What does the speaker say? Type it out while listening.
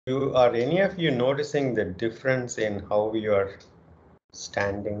Are any of you noticing the difference in how you are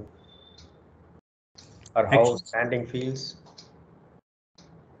standing or how standing feels?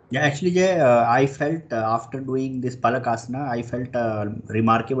 Yeah, actually, I felt after doing this Palakasana, I felt a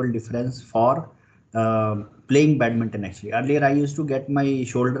remarkable difference for playing badminton. Actually, earlier I used to get my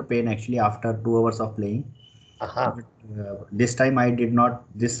shoulder pain actually after 2 hours of playing. But, this time I did not.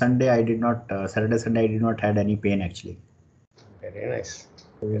 This Sunday I did not. Saturday, Sunday I did not had any pain actually. Very nice.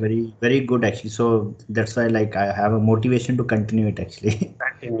 Very good actually. So that's why like I have a motivation to continue it actually.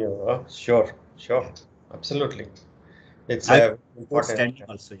 Continue. Sure, absolutely. It's About important. standing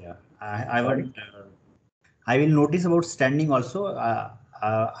also, yeah. I will notice about standing also.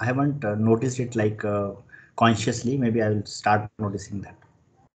 I haven't noticed it like consciously. Maybe I will start noticing that.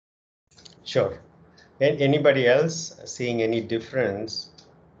 Sure. Anybody else seeing any difference?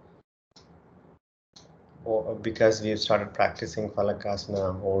 Or because we've started practicing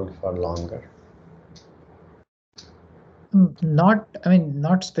Falakasana hold for longer?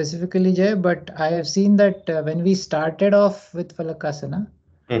 Not specifically, Jay, but I have seen that when we started off with Falakasana,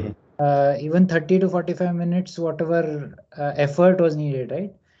 even 30 to 45 minutes, whatever effort was needed,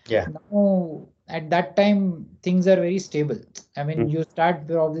 right? Yeah. Now, at that time, things are very stable. I mean, you start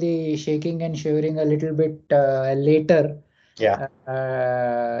probably shaking and shivering a little bit later. Yeah.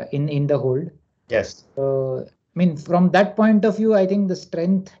 In the hold. Yes. So, I mean, from that point of view, I think the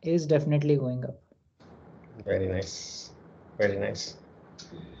strength is definitely going up. Very nice. Very nice.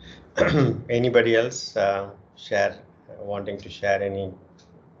 Anybody else wanting to share any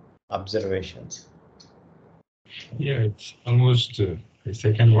observations? Yeah, it's almost a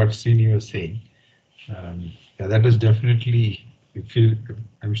second what Srini was saying. Yeah, that is definitely,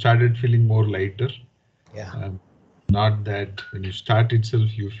 I'm started feeling more lighter. Yeah. Not that when you start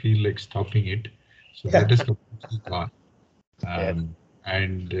itself, you feel like stopping it. So that is completely gone.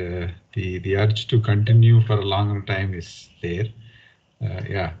 And the urge to continue for a longer time is there.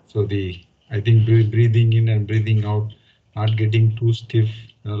 Yeah, so I think breathing in and breathing out, not getting too stiff,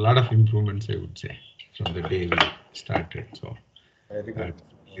 a lot of improvements I would say from the day we started. So very good.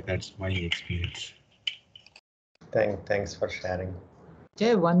 That's my experience. Thanks for sharing.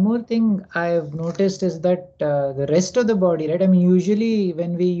 Jay, one more thing I've noticed is that the rest of the body, right? I mean, usually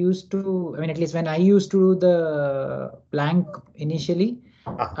when we used to, I mean, at least when I used to do the plank initially,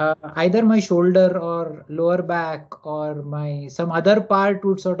 either my shoulder or lower back or some other part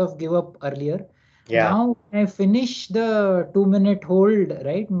would sort of give up earlier. Yeah. Now when I finish the 2-minute hold,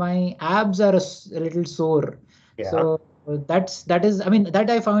 right? My abs are a little sore. Yeah. So that is, I mean, that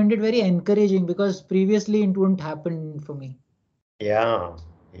I found it very encouraging because previously it wouldn't happen for me. Yeah.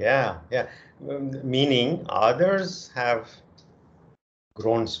 Meaning others have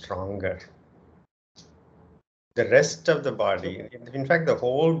grown stronger. The rest of the body, in fact, the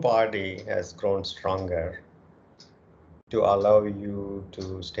whole body has grown stronger to allow you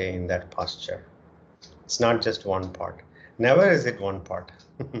to stay in that posture. It's not just one part. Never is it one part.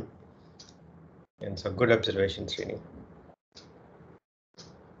 And so good observation, Srini.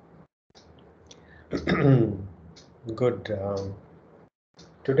 Good.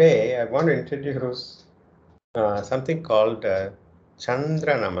 Today, I want to introduce something called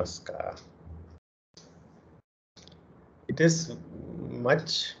Chandranamaskar. It is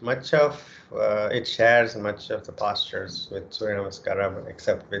much of it shares much of the postures with Surya Namaskar,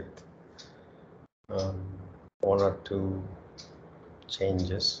 except with one or two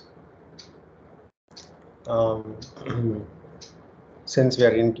changes. Since we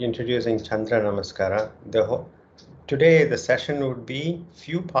are introducing Chandranamaskara, today the session would be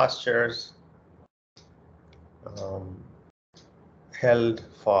few postures held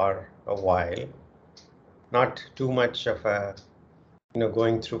for a while, not too much of a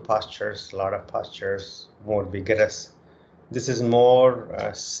going through postures, a lot of postures, more vigorous. This is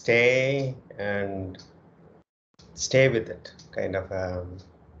more stay with it kind of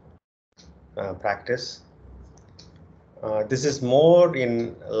practice. This is more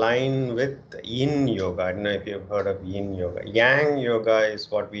in line with yin yoga. I don't know if you've heard of yin yoga. Yang yoga is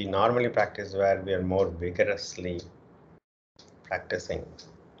what we normally practice, where we are more vigorously practicing.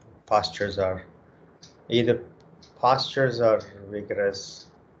 Postures are vigorous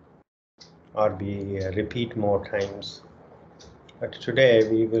or we repeat more times. But today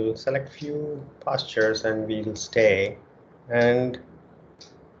we will select few postures and we'll stay and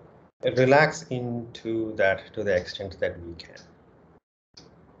relax into that to the extent that we can.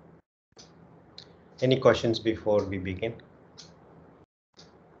 Any questions before we begin?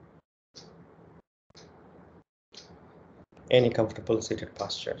 Any comfortable seated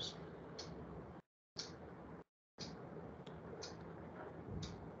postures?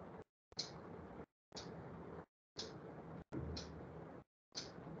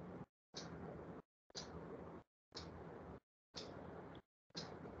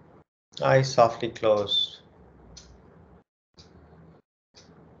 Eyes softly closed.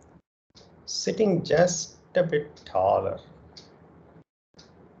 Sitting just a bit taller.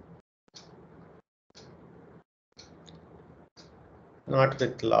 Not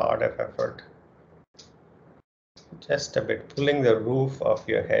with a lot of effort. Just a bit, pulling the roof of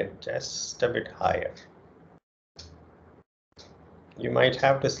your head just a bit higher. You might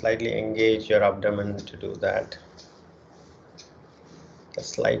have to slightly engage your abdomen to do that. A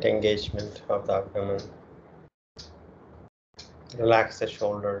slight engagement of the abdomen. Relax the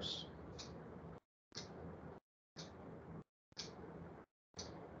shoulders.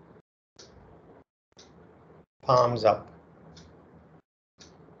 Palms up.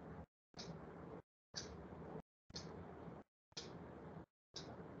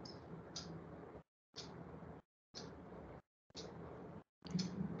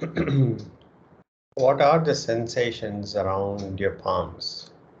 What are the sensations around your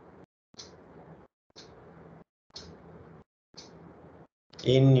palms?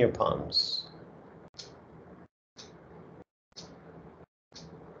 In your palms.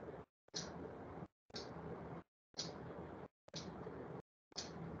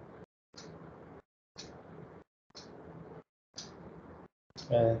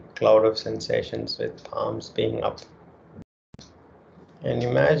 A cloud of sensations with palms being up. And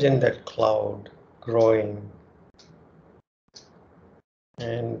imagine that cloud growing.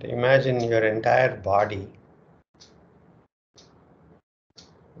 And imagine your entire body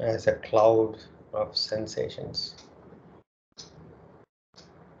as a cloud of sensations.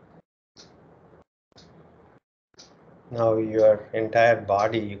 Now your entire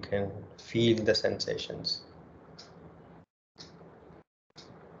body, you can feel the sensations.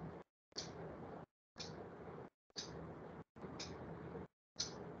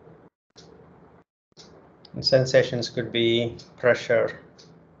 And sensations could be pressure,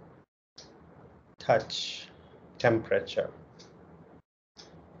 touch, temperature.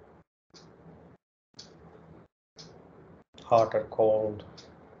 Hot or cold.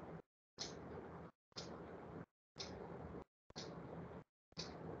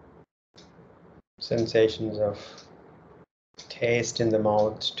 Sensations of taste in the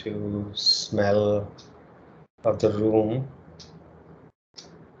mouth to smell of the room.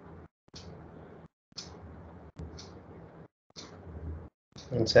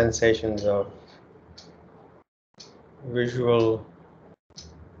 And sensations of visual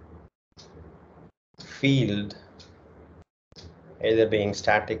field, either being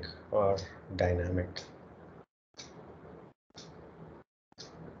static or dynamic.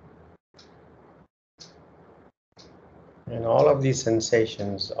 And all of these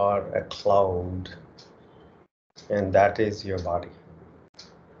sensations are a cloud, and that is your body.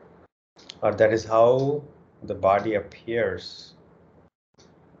 Or that is how the body appears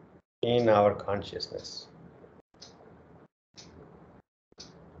in our consciousness.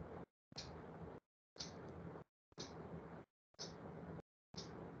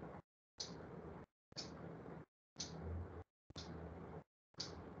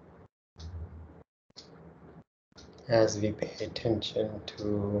 As we pay attention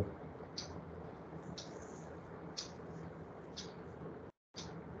to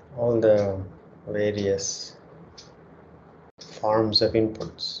all the various forms of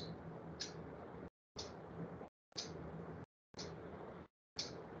inputs.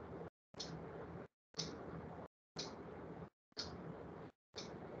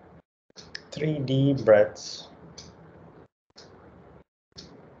 Three deep breaths.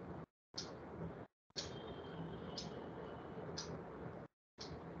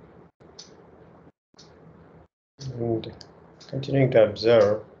 And continuing to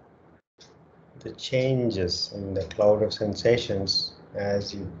observe the changes in the cloud of sensations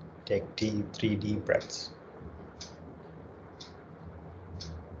as you take three deep breaths.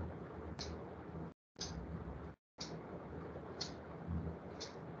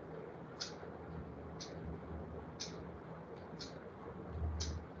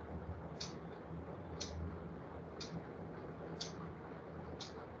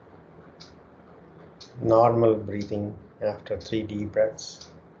 Normal breathing after 3 deep breaths.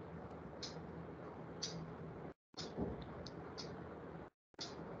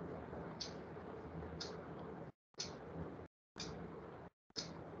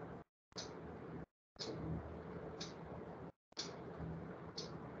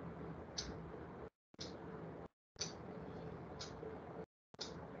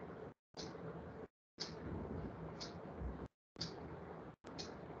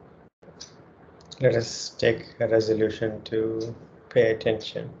 Let us take a resolution to pay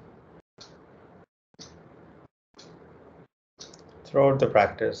attention. Throughout the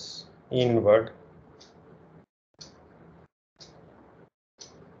practice, inward,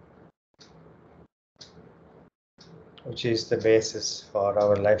 which is the basis for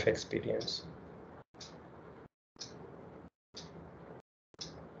our life experience.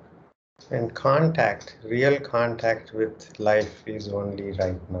 And contact, real contact with life is only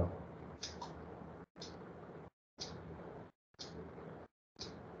right now.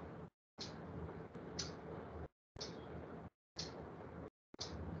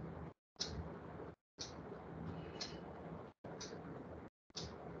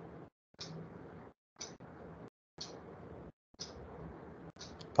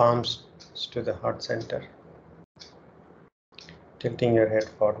 Palms to the heart center. Tilting your head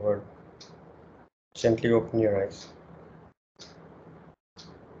forward. Gently open your eyes.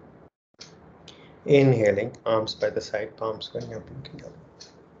 Inhaling, arms by the side, palms going up, looking up.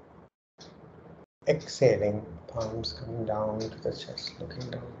 Exhaling, palms coming down to the chest, looking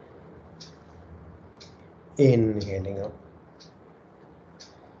down. Inhaling up.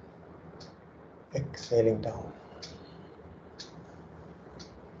 Exhaling down.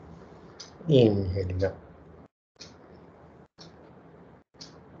 Inhaling up.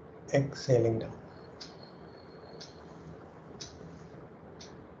 Exhaling down.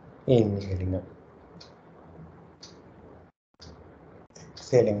 Inhaling up.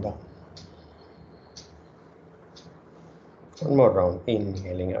 Exhaling down. One more round.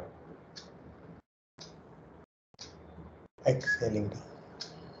 Inhaling up. Exhaling down.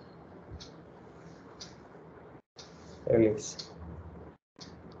 Release.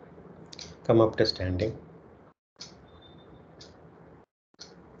 Come up to standing.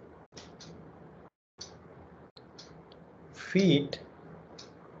 Feet,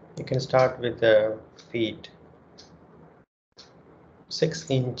 you can start with the feet 6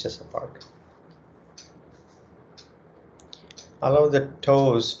 inches apart. Allow the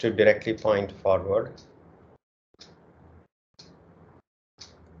toes to directly point forward.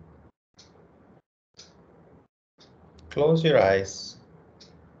 Close your eyes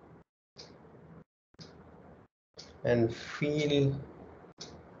and feel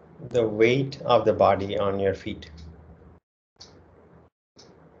the weight of the body on your feet.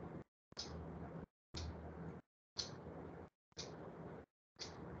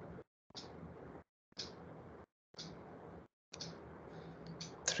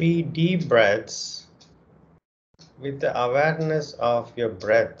 Three deep breaths with the awareness of your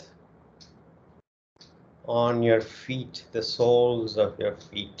breath on your feet, the soles of your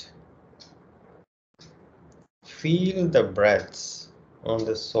feet. Feel the breaths on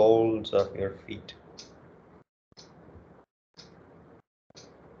the soles of your feet.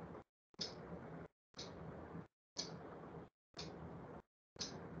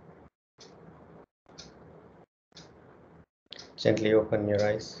 Gently open your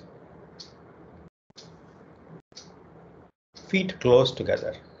eyes. Feet close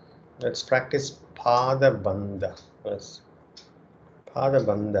together. Let's practice Pada Bandha. Yes. Pada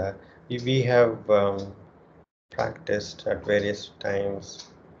Bandha. We have practiced at various times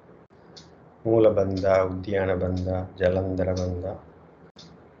Mula Bandha, Uddiyana Bandha, Jalandhara Bandha.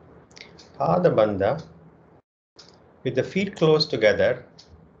 Pada Bandha, with the feet close together,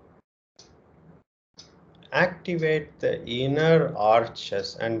 activate the inner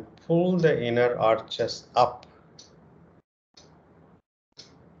arches and pull the inner arches up.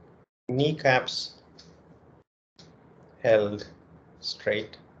 Kneecaps held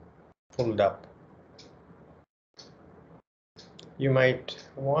straight, pulled up. You might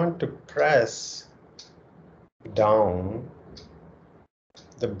want to press down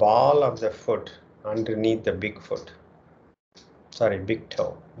the ball of the foot underneath the big foot. Sorry, big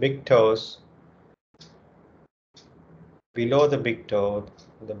toe. Big toes below the big toe,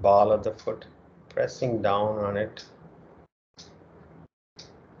 the ball of the foot, pressing down on it.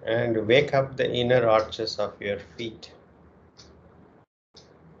 And wake up the inner arches of your feet.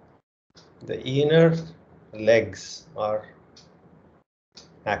 The inner legs are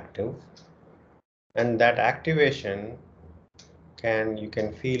active, and that activation you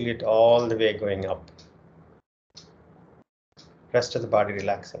can feel it all the way going up. Rest of the body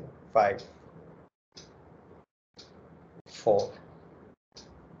relaxing. 5, 4,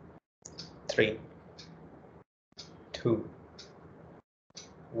 3, 2,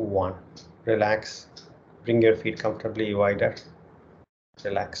 1. Relax. Bring your feet comfortably wider.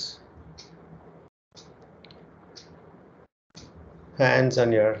 Relax. Hands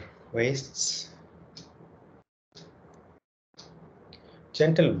on your waists.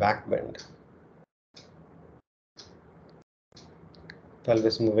 Gentle back bend.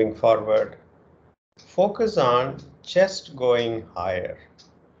 Pelvis moving forward. Focus on chest going higher.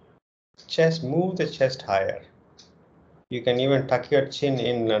 chest, move the chest higher. You can even tuck your chin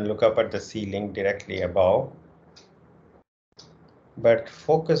in and look up at the ceiling directly above. But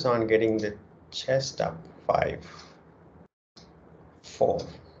focus on getting the chest up. 5, 4,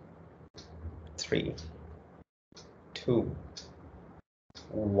 3, 2,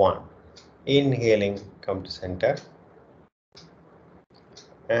 1. Inhaling, come to center.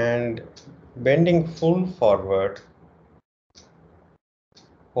 And bending full forward,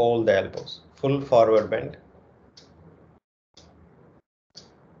 hold the elbows. Full forward bend.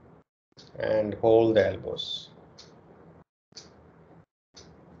 And hold the elbows.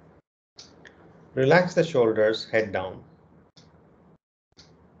 Relax the shoulders, head down.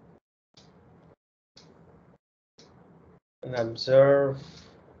 And observe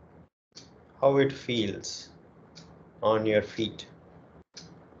how it feels on your feet.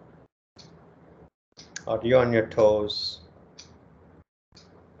 Are you on your toes?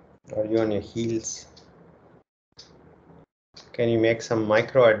 Are you on your heels? Can you make some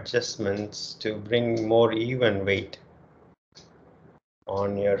micro adjustments to bring more even weight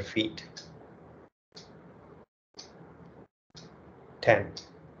on your feet? 10,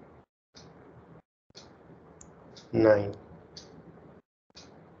 9,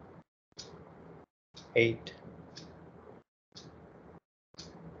 8,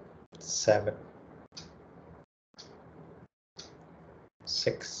 7,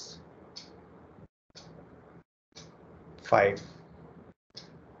 6, 5,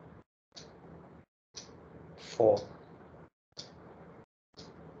 4,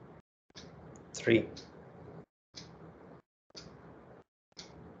 3,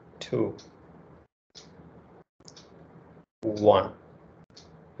 2, 1.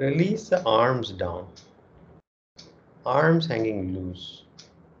 Release the arms down. Arms hanging loose.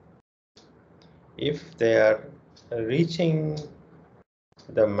 If they are reaching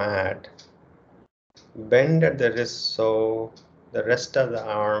the mat, bend at the wrist so the rest of the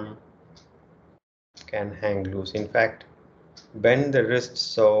arm can hang loose. In fact, bend the wrist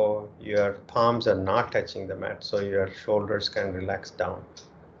so your palms are not touching the mat, so your shoulders can relax down.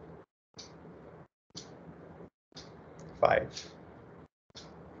 5,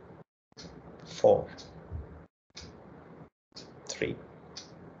 4, 3,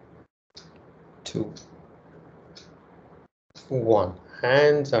 2, 1.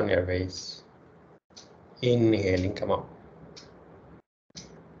 Hands on your waist. Inhaling, come up.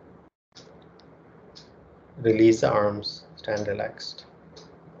 Release the arms, stand relaxed.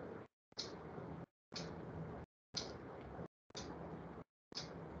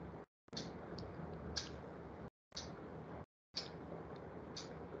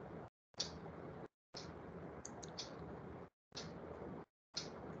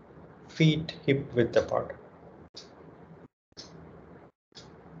 Feet hip width apart.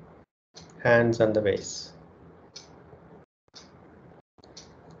 Hands on the waist.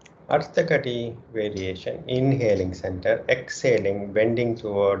 Ardha Kati variation. Inhaling center, exhaling, bending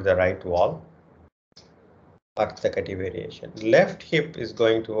toward the right wall. Ardha Kati variation. Left hip is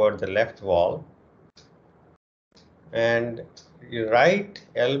going toward the left wall. And your right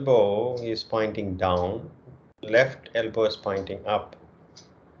elbow is pointing down. Left elbow is pointing up.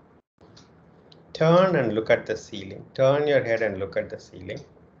 Turn and look at the ceiling. Turn your head and look at the ceiling.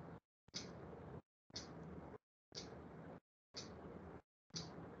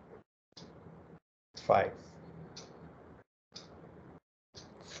 5,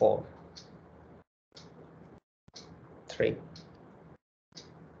 4, 3,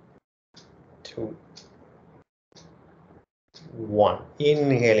 2, 1.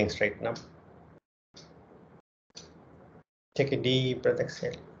 Inhaling, straighten up. Take a deep breath,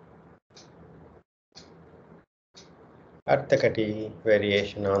 exhale. Ardha Kati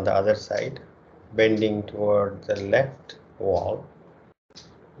variation on the other side. Bending toward the left wall.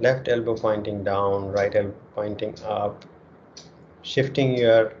 Left elbow pointing down, right elbow pointing up. Shifting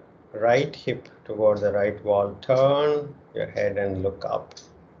your right hip toward the right wall. Turn your head and look up.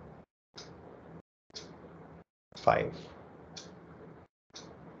 5,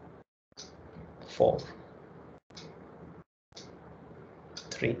 4,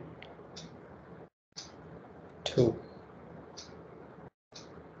 3, 2,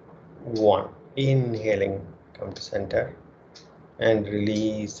 1. Inhaling, come to center and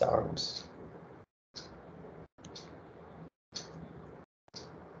release arms.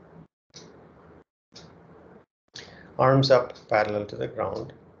 Arms up parallel to the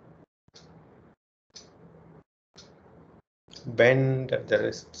ground. Bend at the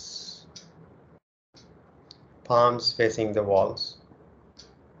wrists. Palms facing the walls.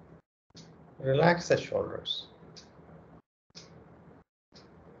 Relax the shoulders.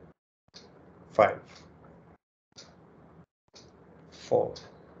 5, 4,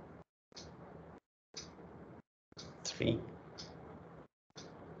 3,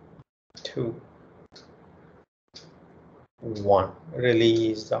 2, 1.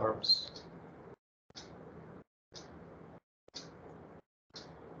 Release the arms.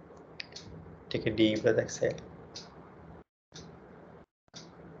 Take a deep breath, exhale.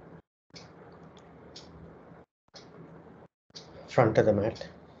 Front of the mat.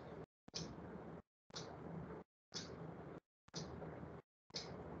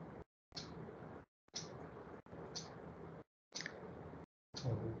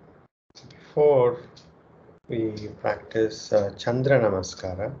 Before we practice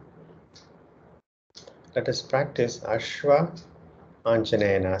Chandranamaskar, let us practice Ashwa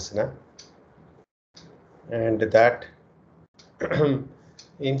Anjaneyanasana, and that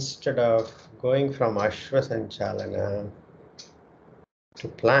instead of going from Ashwa Sanchalana to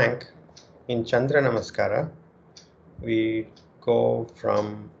plank, in Chandranamaskara, we go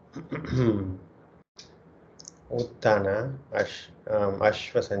from Uttana,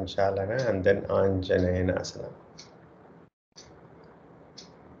 Ashwa Sanchalana, and then Anjaneyanasana.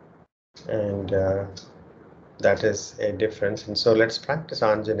 And that is a difference. And so let's practice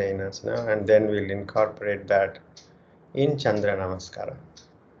Anjaneyanasana, and then we'll incorporate that in Chandranamaskara.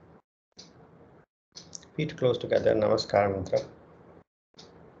 Feet close together, Namaskar mantra.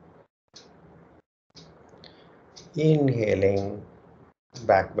 Inhaling,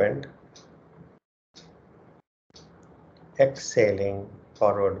 back bend. Exhaling,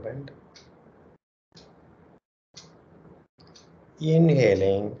 forward bend.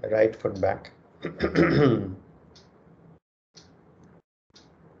 Inhaling, right foot back.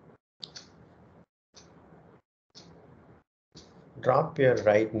 Drop your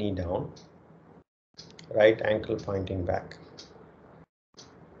right knee down, right ankle pointing back.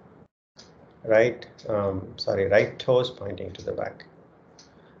 Right toes pointing to the back.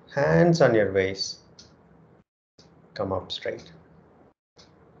 Hands on your waist, come up straight.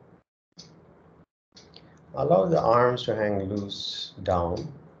 Allow the arms to hang loose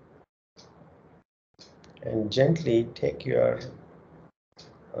down, and gently take your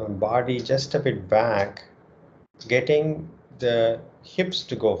body just a bit back, getting the hips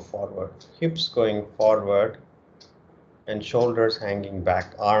to go forward, hips going forward, and shoulders hanging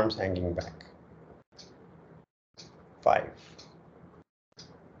back, arms hanging back. 5,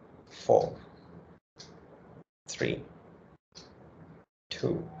 4, 3,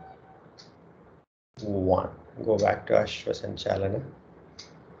 2, 1. Go back to Ashwa Sanchalana.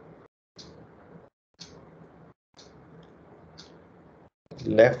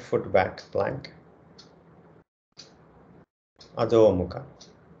 Left foot back, plank. Adho Mukha.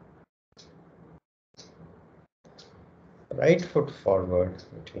 Right foot forward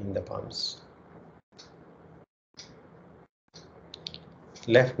between the palms.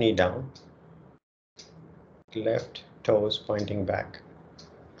 Left knee down. Left toes pointing back.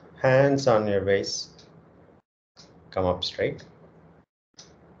 Hands on your waist. Come up straight.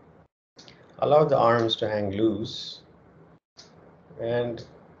 Allow the arms to hang loose, and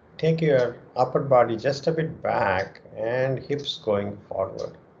take your upper body just a bit back and hips going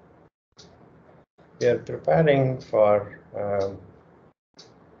forward. We are preparing for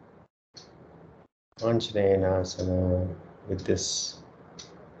Anjaneyanasana with this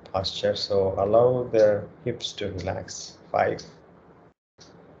posture, so allow the hips to relax. 5,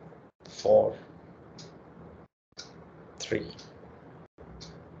 4, 3,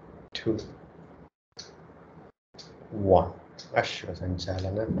 2, 1. Ashwa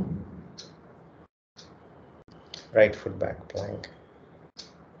Sanchalana. Right foot back, plank.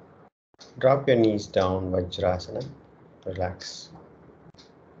 Drop your knees down, Vajrasana. Relax.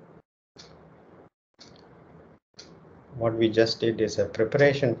 What we just did is a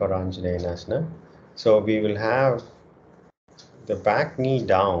preparation for Anjaneyanasana. So we will have the back knee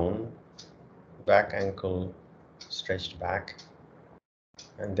down, back ankle stretched back,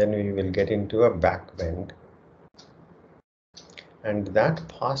 and then we will get into a back bend. And that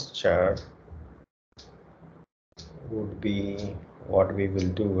posture would be what we will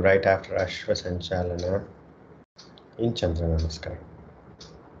do right after Ashwa Sanchalana in Chandranamaskar.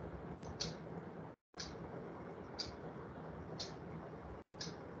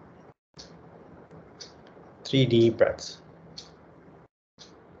 Three deep breaths.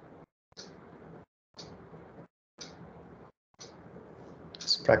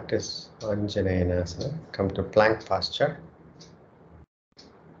 Let's practice Anjaneyanasana. Come to plank posture.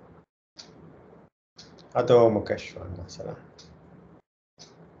 Adho Mukha Svanasana.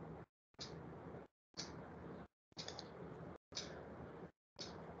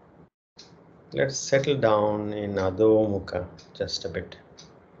 Let's settle down in Adho Mukha just a bit.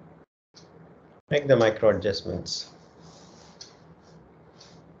 Make the micro adjustments.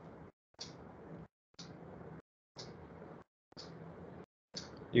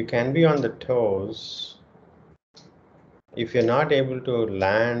 You can be on the toes. If you're not able to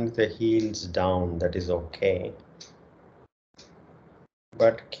land the heels down, that is okay.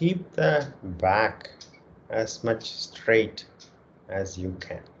 But keep the back as much straight as you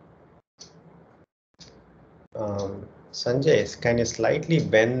can. Sanjay, can you slightly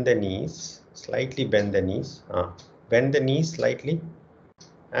bend the knees? Slightly bend the knees. Bend the knees slightly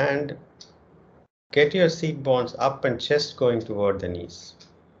and get your seat bones up and chest going toward the knees.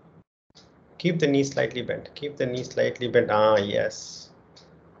 Keep the knees slightly bent. Keep the knees slightly bent. Yes.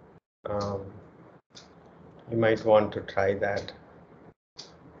 You might want to try that.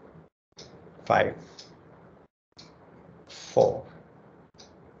 5, 4,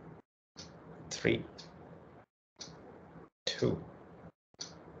 3, 2,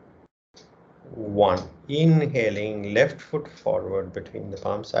 1. Inhaling, left foot forward between the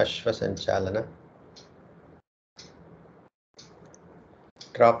palms, Ashva Sanchalana.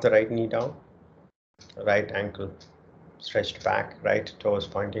 Drop the right knee down, right ankle stretched back, right toes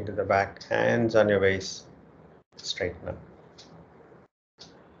pointing to the back, hands on your waist, straighten up.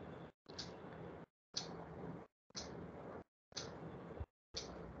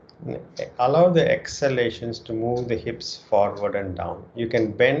 Allow the exhalations to move the hips forward and down. You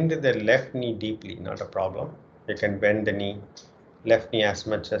can bend the left knee deeply, not a problem. You can bend the left knee as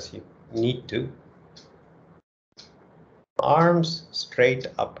much as you need to. Arms straight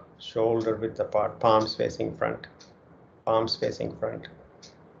up, shoulder width apart, palms facing front. Palms facing front.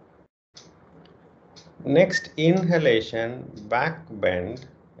 Next inhalation, back bend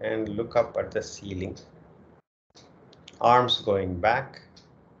and look up at the ceiling. Arms going back.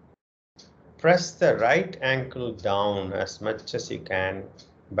 Press the right ankle down as much as you can,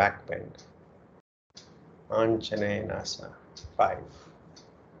 back bend. Anjaneyasana. 5,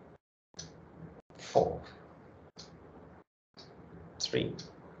 4, 3,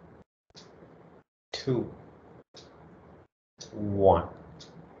 2, 1.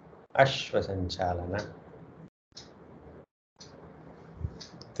 Ashva Sanchalana.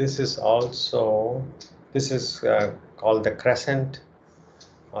 This is called the crescent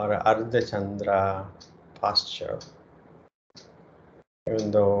or Ardha Chandra posture.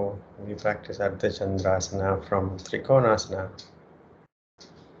 Even though we practice Ardha Chandrasana from Trikonasana,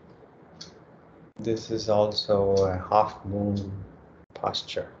 this is also a half moon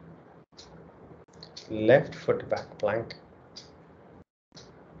posture. Left foot back plank,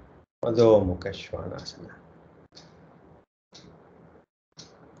 Adho Mukha Svanasana.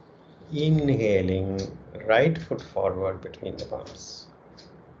 Inhaling, right foot forward between the palms.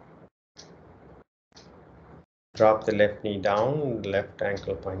 Drop the left knee down, left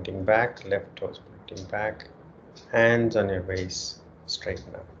ankle pointing back, left toes pointing back, hands on your waist,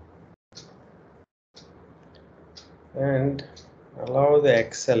 straighten up. And allow the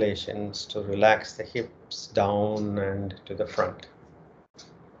exhalations to relax the hips down and to the front.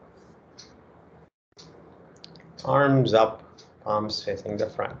 Arms up, palms facing the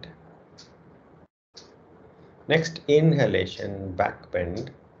front. Next inhalation, back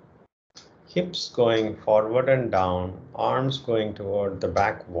bend. Hips going forward and down, arms going toward the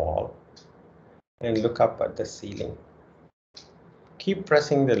back wall, and look up at the ceiling. Keep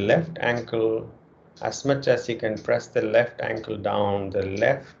pressing the left ankle as much as you can. Press the left ankle down, the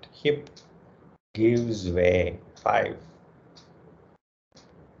left hip gives way. 5,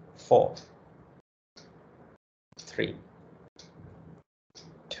 4, 3,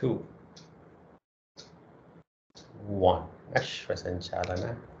 2, 1. Ashva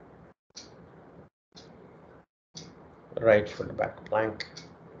Sanchalana. Right foot back plank.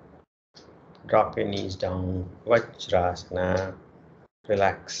 Drop your knees down. Vajrasana.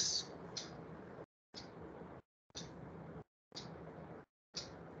 Relax.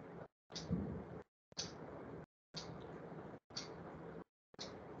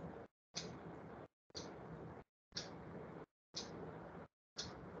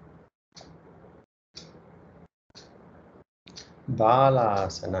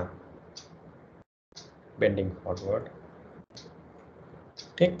 Balasana. Bending forward.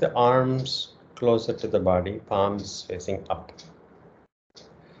 Take the arms closer to the body, palms facing up.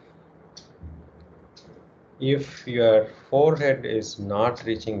 If your forehead is not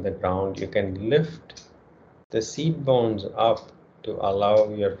reaching the ground, you can lift the seat bones up to allow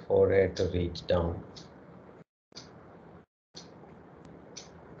your forehead to reach down.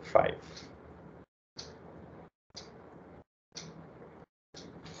 5,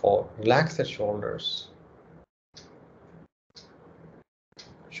 4. Relax the shoulders.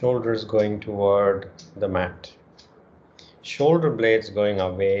 Shoulders going toward the mat. Shoulder blades going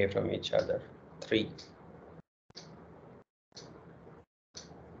away from each other. 3,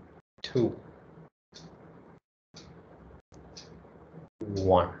 2,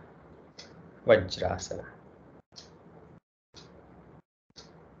 1. Vajrasana.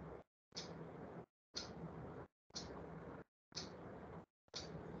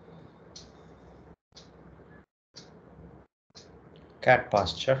 Cat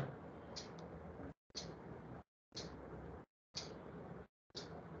posture.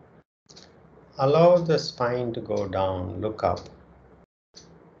 Allow the spine to go down, look up.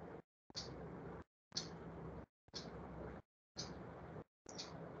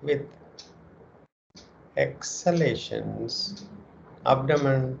 With exhalations,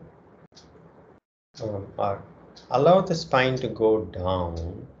 abdomen, or allow the spine to go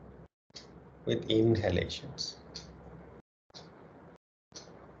down with inhalations.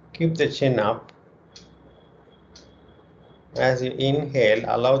 Keep the chin up. As you inhale,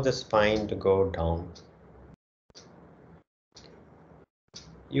 allow the spine to go down.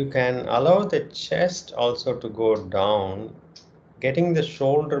 You can allow the chest also to go down, getting the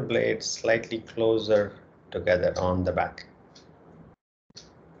shoulder blades slightly closer together on the back.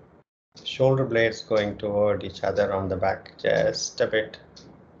 Shoulder blades going toward each other on the back, just a bit.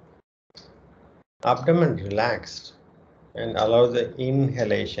 Abdomen relaxed, and allow the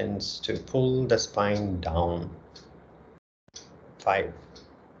inhalations to pull the spine down. 5,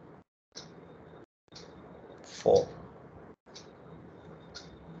 4,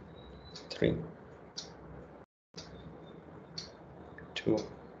 3, 2,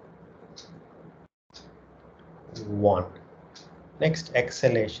 1. Next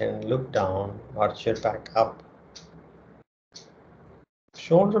exhalation, look down, arch your back up.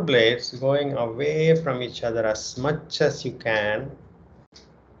 Shoulder blades going away from each other as much as you can.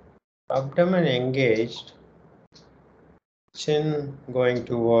 Abdomen engaged, chin going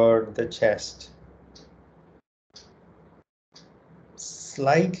toward the chest.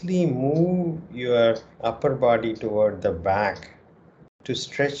 Slightly move your upper body toward the back to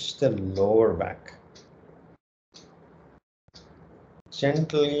stretch the lower back.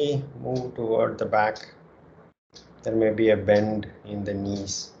 Gently move toward the back. There may be a bend in the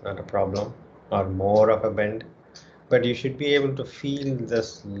knees, not a problem, or more of a bend, but you should be able to feel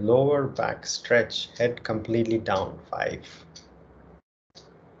this lower back stretch, head completely down. 5,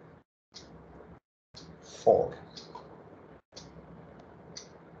 4,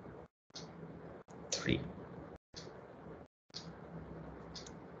 3,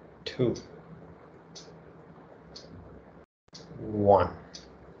 2, 1.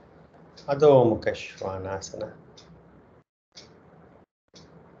 Adho Mukha Svanasana.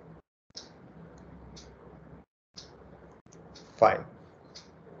 5,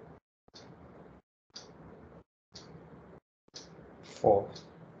 4,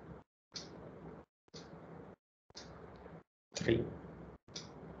 3,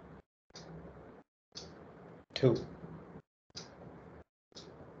 2,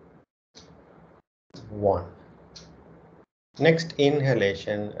 1. Next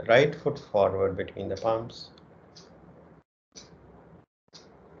inhalation, right foot forward between the palms.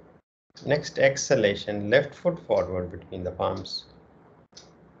 Next exhalation, left foot forward between the palms.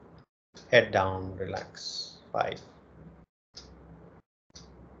 Head down, relax. 5,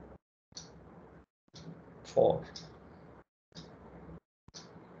 4,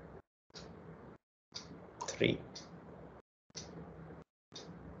 3,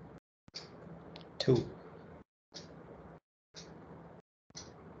 2,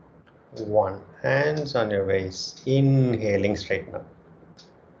 1. Hands on your waist, inhaling, straighten up.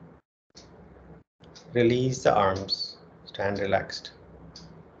 Release the arms, stand relaxed.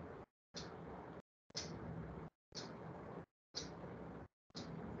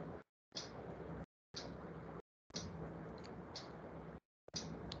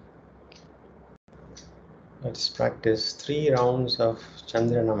 Let's practice 3 rounds of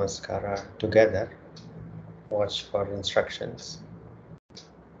Chandranamaskar together. Watch for instructions.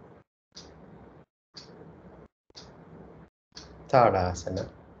 Tadasana.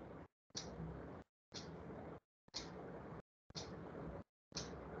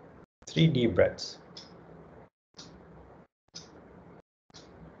 Three deep breaths.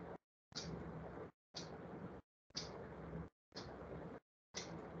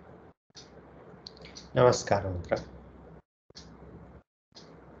 Namaskar Mudra.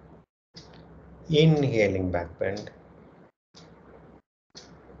 Inhaling back bend.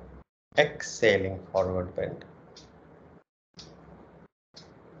 Exhaling forward bend.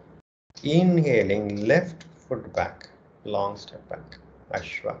 Inhaling, left foot back, long step back,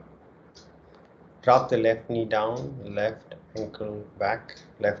 Ashwa. Drop the left knee down, left ankle back,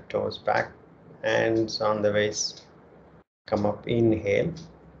 left toes back, hands on the waist. Come up, inhale.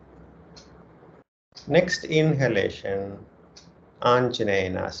 Next inhalation,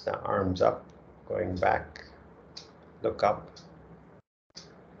 Anjaneyana asana, arms up, going back, look up.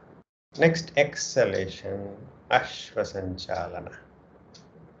 Next exhalation, Ashvasanchalana.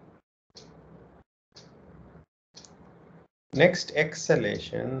 Next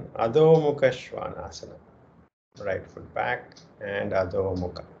exhalation, Adho Mukha Svanasana. Right foot back and Adho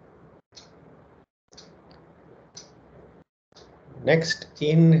Mukha. Next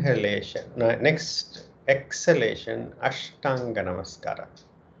inhalation, next exhalation, Ashtanga Namaskara.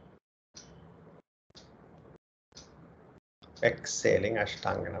 Exhaling,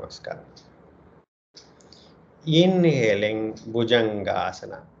 Ashtanga Namaskara. Inhaling,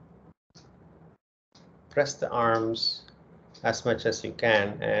 Bhujangasana. Press the arms as much as you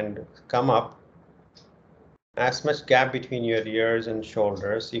can and come up. As much gap between your ears and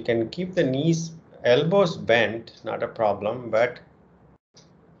shoulders. You can keep the knees, elbows bent, not a problem, but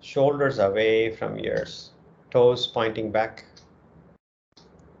shoulders away from ears, toes pointing back.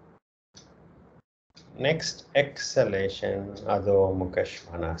 Next exhalation, Adho Mukha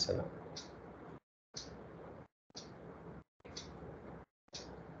Svanasana.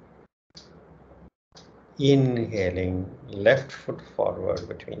 Inhaling, left foot forward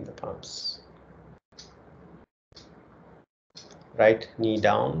between the palms. Right knee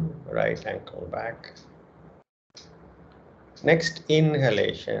down, right ankle back. Next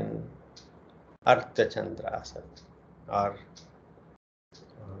inhalation, Ardha Chandrasana or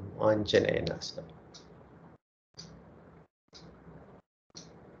Anjaneyana asana.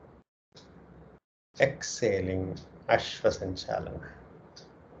 Exhaling, Ashvasanchalana.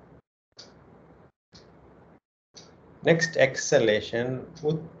 Next exhalation,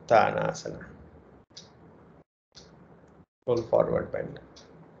 Uttanasana. Full forward bend.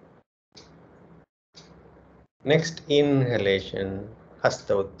 Next inhalation,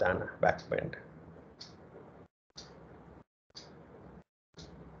 Hasta Uttana, back bend.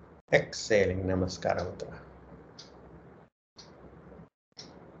 Exhaling, Namaskara Mudra.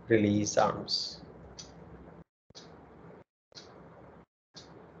 Release arms.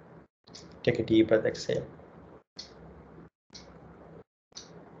 Take a deep breath, exhale.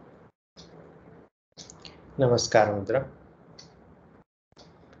 Namaskara Mudra.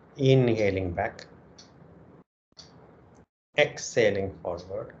 Inhaling back. Exhaling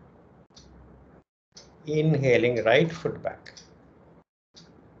forward. Inhaling right foot back.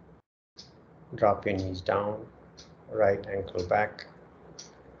 Drop your knees down. Right ankle back.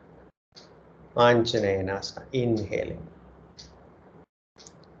 Anjaneyana asana. Inhaling.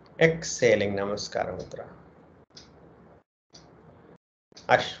 Exhaling, Namaskara Mudra.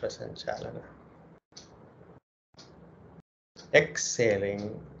 Ashvasanchalana.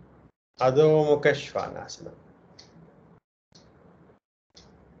 Exhaling, Adho Mukha Svanasana.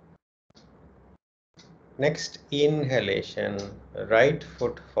 Next inhalation, right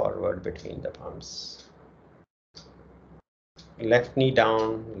foot forward between the palms. Left knee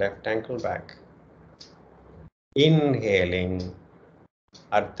down, left ankle back. Inhaling,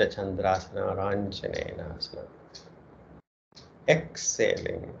 Ardha Chandrasana or Anjaneyana asana.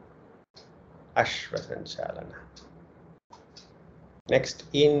 Exhaling, Ashvasanchalana. Next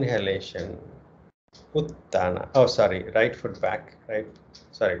inhalation, Uttana. Oh, sorry, right foot back.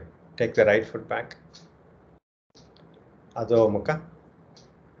 Take the right foot back. Adho Mukha.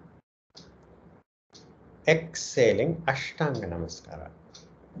 Exhaling, Ashtanga Namaskara.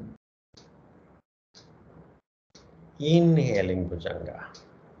 Inhaling, Bhujanga.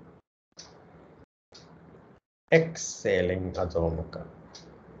 Exhaling, Adho Mukha.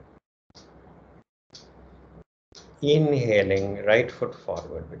 Inhaling, right foot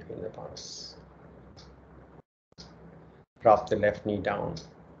forward between the palms. Drop the left knee down.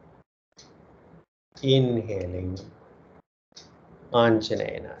 Inhaling,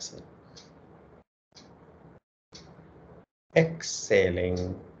 Anjaneyana asana.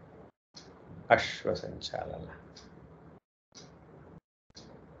 Exhaling, Ashvasanchalana.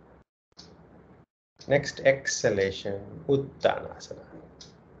 Next exhalation, Uttanasana.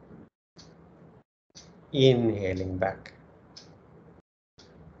 Inhaling back.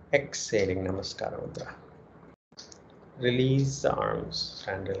 Exhaling, Namaskara Mudra. Release the arms,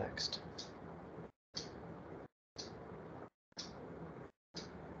 stand relaxed.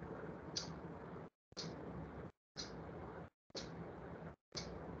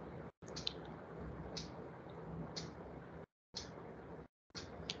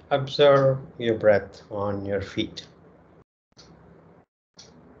 Observe your breath on your feet.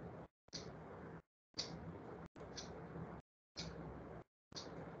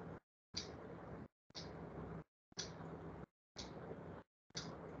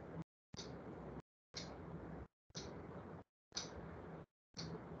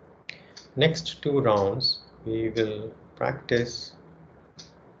 Next 2 rounds, we will practice.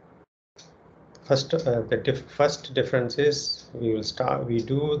 First, first difference is we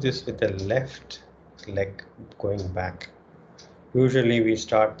do this with the left leg going back. Usually we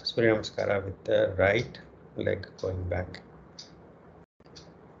start Surya Namaskar with the right leg going back.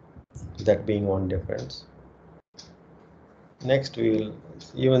 That being one difference. Next,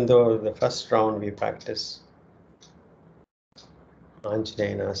 even though the first round we practice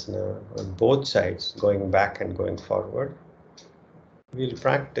Anjaneyana asana on both sides, going back and going forward, we'll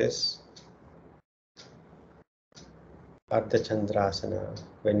practice Ardha Chandrasana.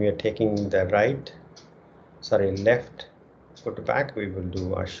 When we are taking the left foot back, we will do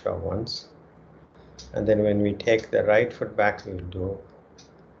Ashwa once. And then when we take the right foot back, we'll do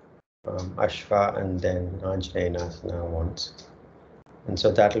Ashwa and then Anjaneyana asana once. And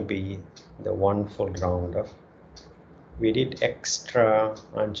so that'll be the one full round of. We did extra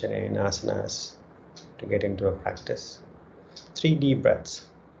Anjaneyana asanas to get into a practice. 3 deep breaths.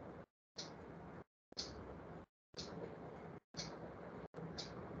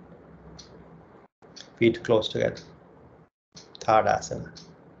 Feet close together. Tadasana.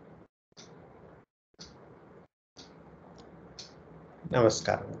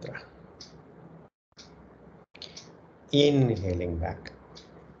 Namaskar Mudra. Inhaling back.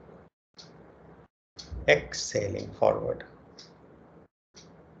 Exhaling forward.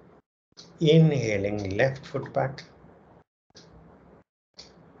 Inhaling left foot back.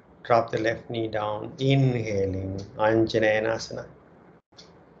 Drop the left knee down. Inhaling Anjaneyana asana.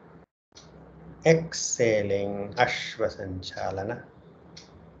 Exhaling Ashvasanchalana.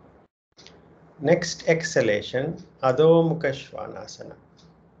 Next exhalation, Adho Mukha Svanasana.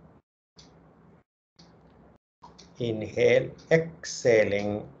 Inhale,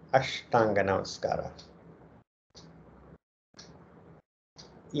 exhaling Ashtanga Namaskara.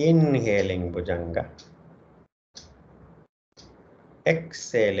 Inhaling Bhujanga.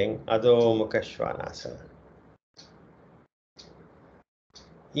 Exhaling Adho Mukha Svanasana.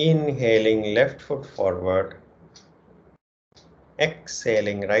 Inhaling left foot forward.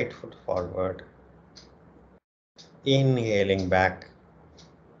 Exhaling right foot forward. Inhaling back.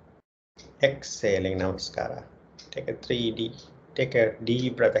 Exhaling Namaskara. Take a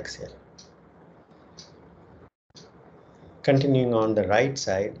deep breath, exhale. Continuing on the right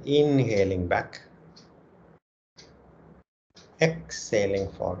side, inhaling back.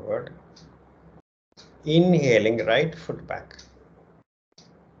 Exhaling forward. Inhaling right foot back.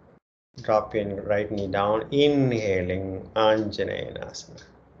 Drop your right knee down. Inhaling Anjaneyana asana.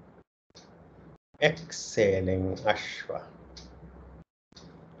 Exhaling Ashwa.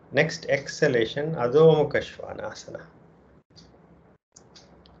 Next exhalation, Adho Mukha Svanasana.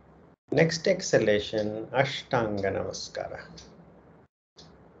 Next exhalation, Ashtanga Namaskara.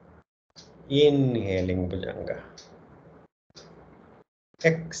 Inhaling Bhujanga.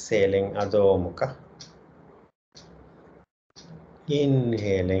 Exhaling Adho Mukha.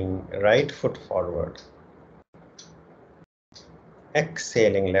 Inhaling right foot forward.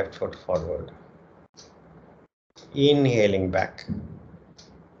 Exhaling left foot forward. Inhaling back.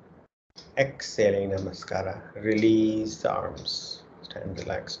 Exhaling Namaskara. Release the arms. Stand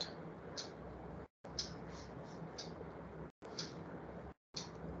relaxed.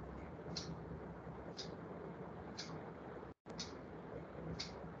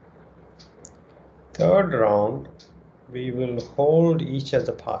 Third round, we will hold each of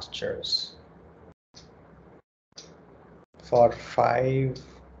the postures for 5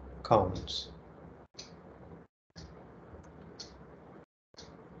 counts.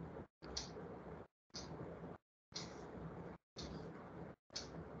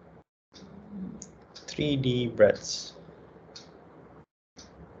 Three deep breaths.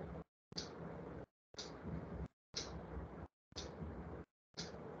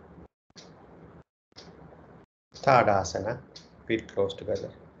 Tadasana, feet close together.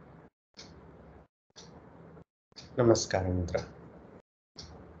 Namaskar Mudra.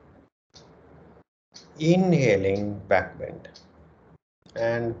 Inhaling back bend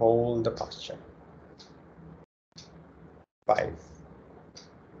and hold the posture. 5,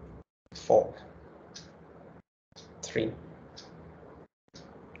 4, 3,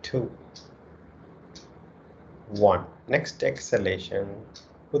 2, 1. Next exhalation,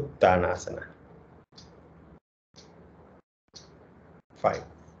 Uttanasana. 5,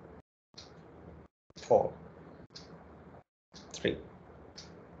 4, 3,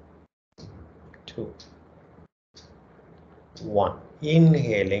 2, 1.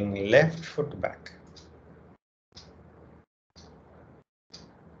 Inhaling, left foot back.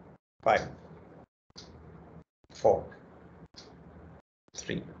 5, 4,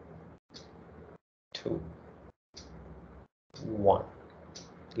 3, 2, 1.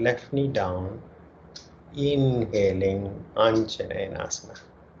 Left knee down. Inhaling, Anjaneyasana.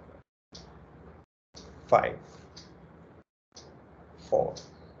 5, 4,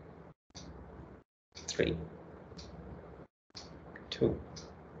 3, 2,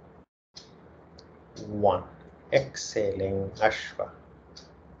 1. Exhaling, Ashwa.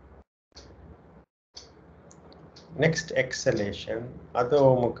 Next exhalation,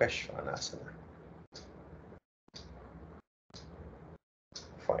 Adho Mukha Svanasana.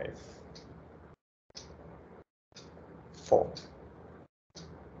 5, 4,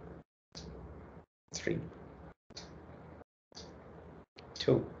 3,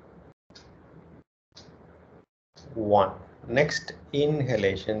 2, 1. Next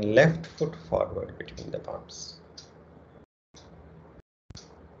inhalation, left foot forward between the palms.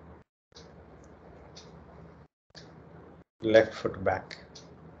 Left foot back.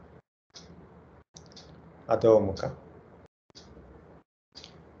 Adho Mukha.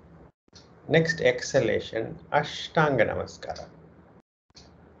 Next exhalation, Ashtanga Namaskara.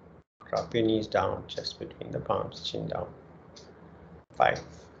 Drop your knees down, chest between the palms, chin down. 5,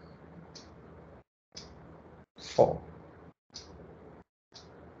 4,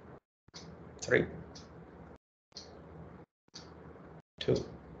 3, 2,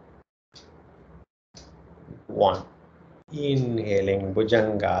 1. Inhaling,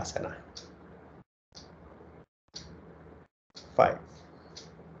 Bhujangasana. 5,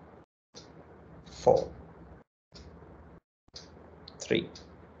 4, 3,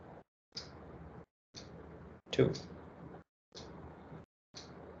 2,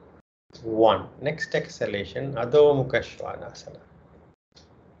 1. Next exhalation, Adho Mukha Svanasana.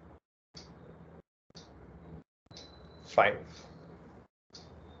 5,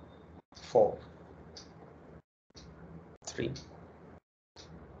 4, 3,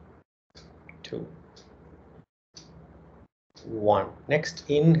 2, 1. Next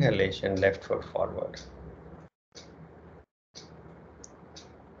inhalation, left foot forward.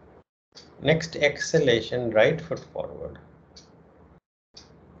 Next exhalation, right foot forward.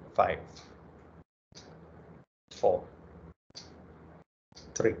 5, 4,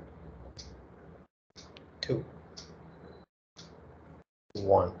 3, 2,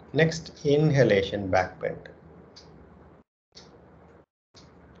 1. Next inhalation, back bend.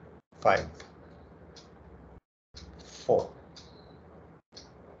 5, 4,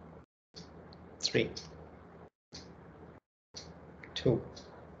 3, 2,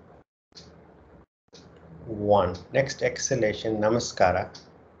 1. Next exhalation, Namaskara.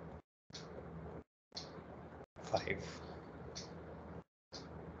 5,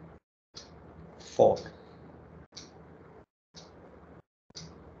 4,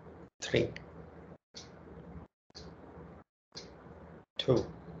 3, 2,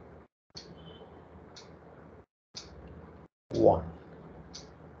 1.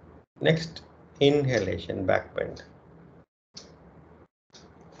 Next inhalation, back bend.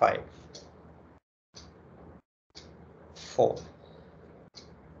 5, 4,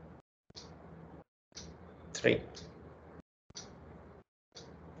 3,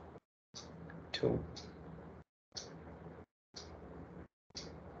 2,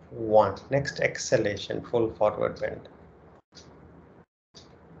 1. Next exhalation, full forward bend.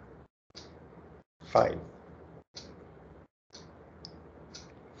 5,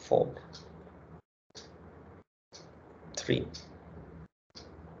 4, 3,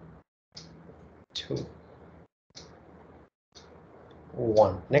 2,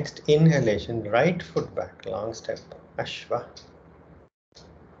 1. Next inhalation, right foot back, long step, Ashwa.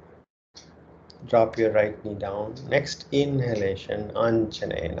 Drop your right knee down. Next inhalation,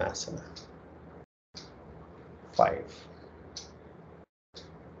 Anjaneyasana. 5,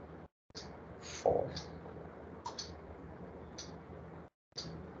 4,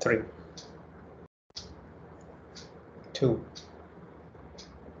 3, 2,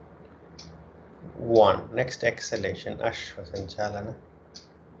 1. Next exhalation, Ashwa Sanchalana.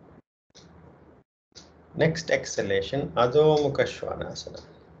 Next exhalation, Adho Mukha Svanasana.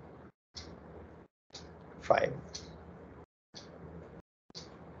 5,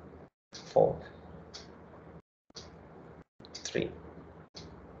 4, 3,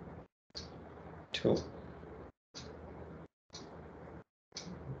 2,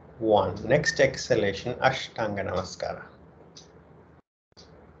 1. Next exhalation, Ashtanga Namaskara.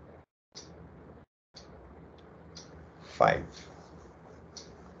 5,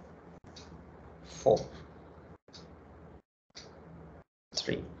 4,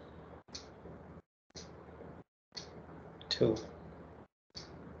 3, 2,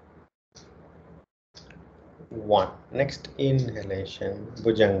 1. Next inhalation,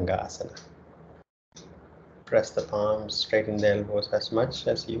 Bhujangasana. Press the palms, straighten the elbows as much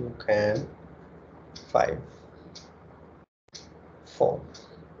as you can. 5, 4,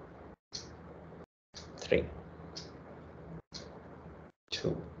 3,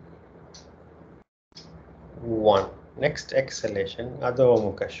 2, 1. Next exhalation, Adho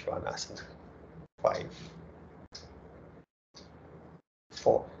Mukha Svanasana. 5,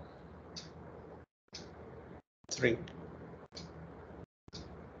 4, 3,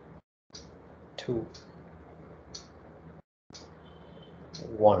 2,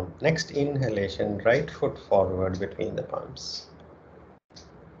 1. Next inhalation, right foot forward between the palms.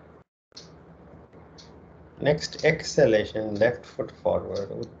 Next exhalation, left foot forward,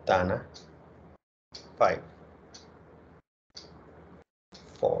 Uttana. 5,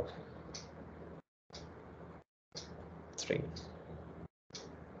 4, 3,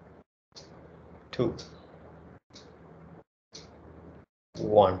 2,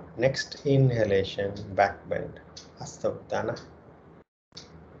 1. Next inhalation, back bend, Hasta Uttana.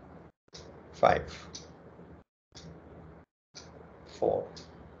 5, 4,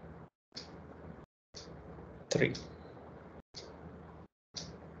 3,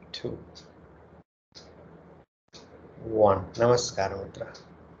 2, 1. Namaskar Mudra.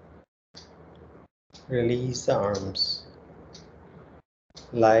 Release the arms.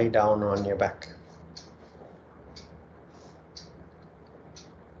 Lie down on your back.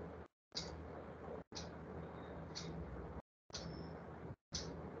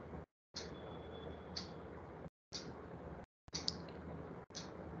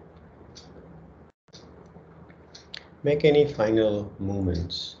 Make any final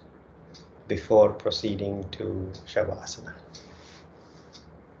movements before proceeding to Shavasana.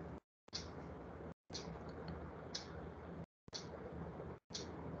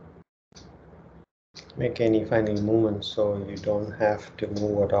 Make any final movements so you don't have to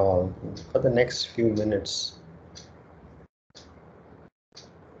move at all for the next few minutes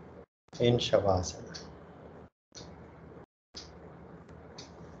in Shavasana.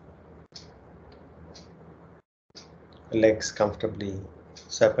 Legs comfortably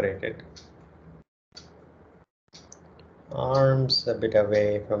separated. Arms a bit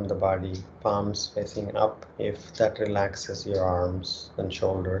away from the body, palms facing up if that relaxes your arms and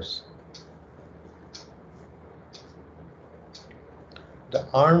shoulders. The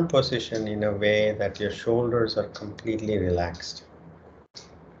arm position in a way that your shoulders are completely relaxed.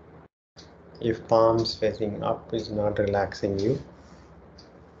 If palms facing up is not relaxing you,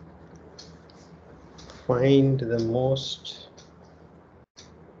 find the most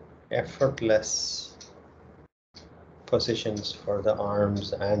effortless positions for the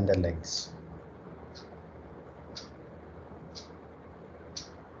arms and the legs.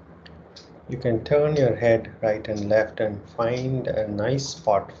 You can turn your head right and left and find a nice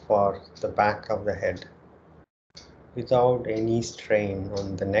spot for the back of the head without any strain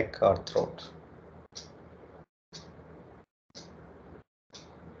on the neck or throat.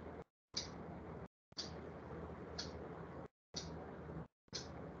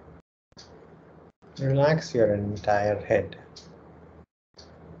 Relax your entire head.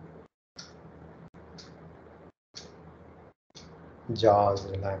 Jaws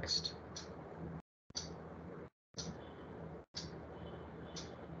relaxed.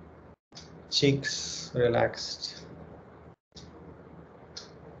 Cheeks relaxed.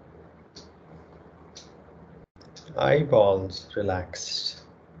 Eyeballs relaxed.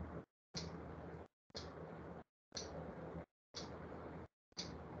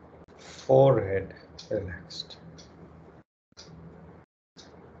 Forehead relaxed.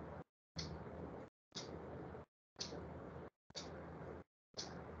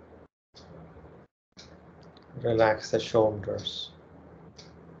 Relax the shoulders.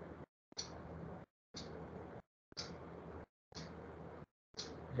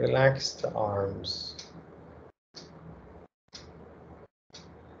 Relax the arms.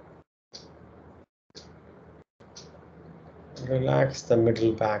 Relax the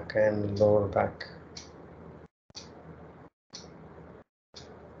middle back and lower back.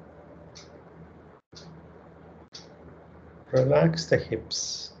 Relax the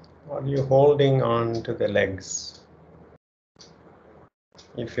hips. Are you holding on to the legs?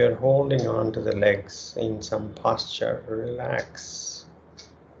 If you're holding on to the legs in some posture, relax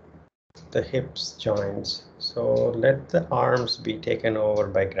the hips joints. So let the arms be taken over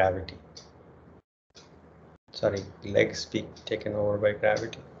by gravity. legs being taken over by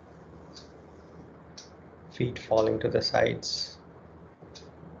gravity. Feet falling to the sides.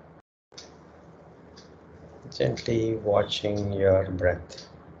 Gently watching your breath.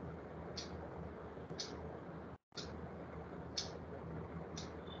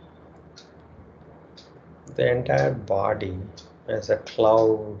 The entire body as a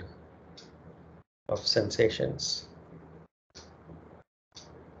cloud of sensations.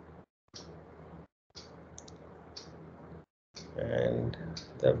 And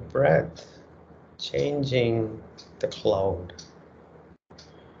the breath changing the cloud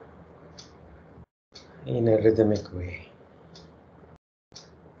in a rhythmic way.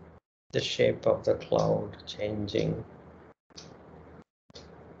 The shape of the cloud changing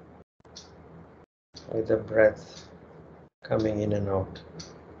with the breath coming in and out.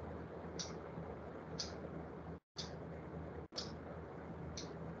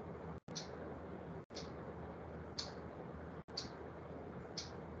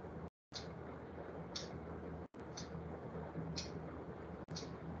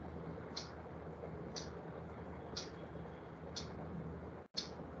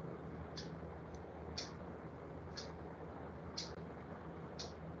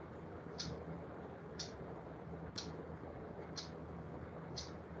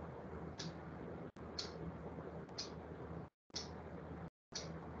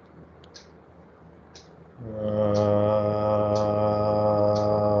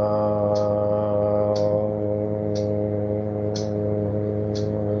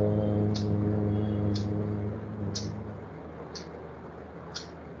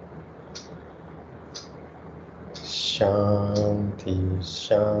 Shanti,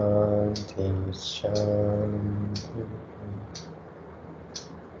 Shanti, Shanti.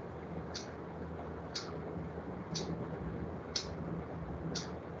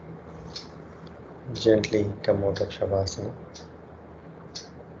 Gently come out of Shavasana.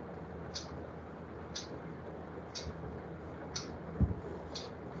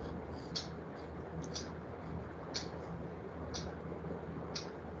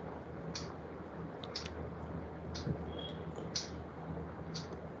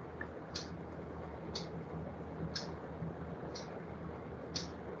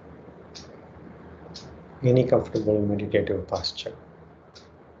 Any comfortable meditative posture.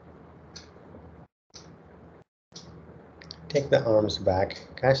 Take the arms back,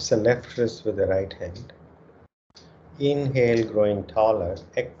 catch the left wrist with the right hand. Inhale, growing taller.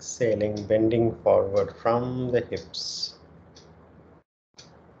 Exhaling, bending forward from the hips.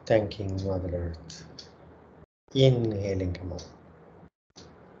 Thanking Mother Earth. Inhaling, come up.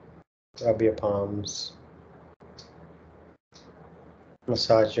 Rub your palms.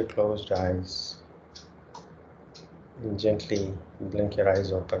 Massage your closed eyes. And gently blink your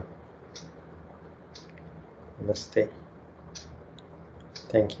eyes open. Namaste.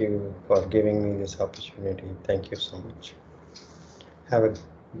 Thank you for giving me this opportunity. Thank you so much. Have a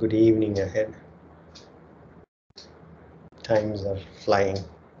good evening ahead. Times are flying.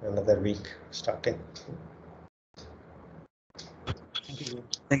 Another week starting. Thank you.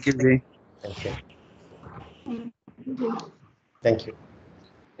 Thank you, Jay. Thank you. Thank you.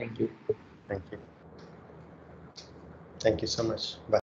 Thank you. Thank you. Thank you so much. Bye.